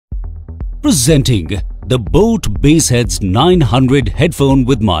Presenting the Boult Bassheads 900 headphone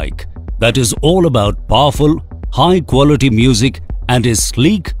with mic that is all about powerful, high-quality music and is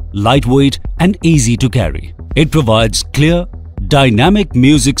sleek, lightweight and easy to carry. It provides clear, dynamic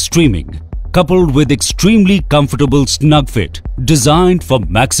music streaming coupled with extremely comfortable snug fit designed for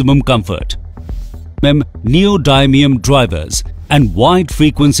maximum comfort. Neodymium drivers and wide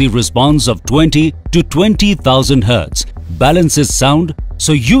frequency response of 20 to 20,000 Hz balances sound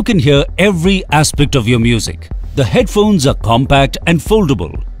so you can hear every aspect of your music. The headphones are compact and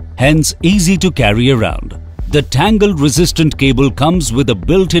foldable, hence easy to carry around. The tangle-resistant cable comes with a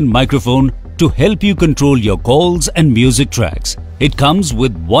built-in microphone to help you control your calls and music tracks. It comes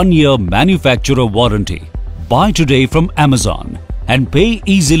with 1-year manufacturer warranty. Buy today from Amazon and pay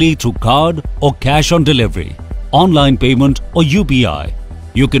easily through card or cash on delivery, online payment or UPI.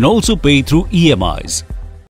 You can also pay through EMIs.